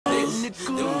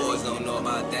Them boys don't know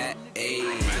about that. Ayy,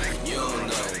 you don't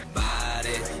know about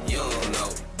it. You don't know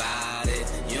about it.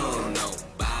 You don't know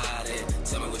about it.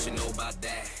 Tell me what you know about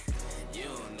that. You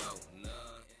don't know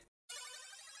nothing.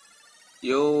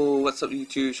 Yo, what's up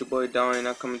YouTube? It's your boy Donnie, and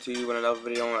I'm coming to you with another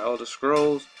video on Elder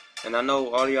Scrolls. And I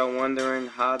know all y'all wondering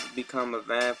how to become a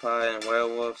vampire and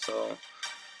werewolf. So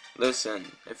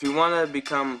listen, if you wanna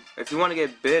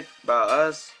get bit by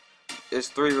us, it's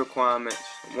 3 requirements.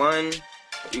 1,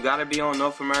 you gotta be on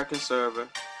North American server.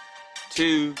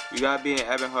 2, you gotta be in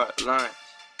Ebonheart Alliance.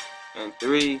 And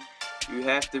 3, you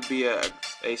have to be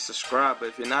a subscriber.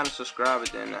 If you're not a subscriber,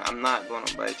 then I'm not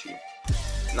gonna bite you.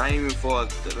 Not even for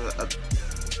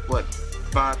what,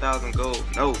 5,000 gold.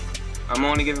 No, I'm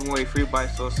only giving away free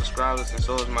bites to subscribers, and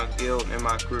so is my guild and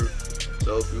my crew.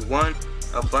 So if you want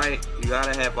a bite, you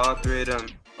gotta have all 3 of them,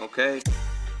 okay?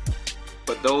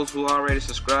 But those who already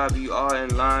subscribed, you are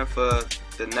in line for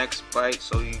the next bite,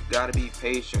 so you gotta be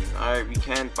patient. Alright, we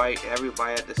can't bite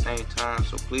everybody at the same time,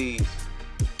 so please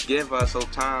give us some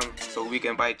time so we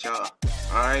can bite y'all.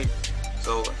 Alright,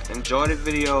 so enjoy the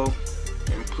video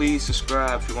and please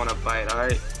subscribe if you want to bite.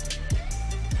 Alright,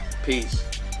 peace.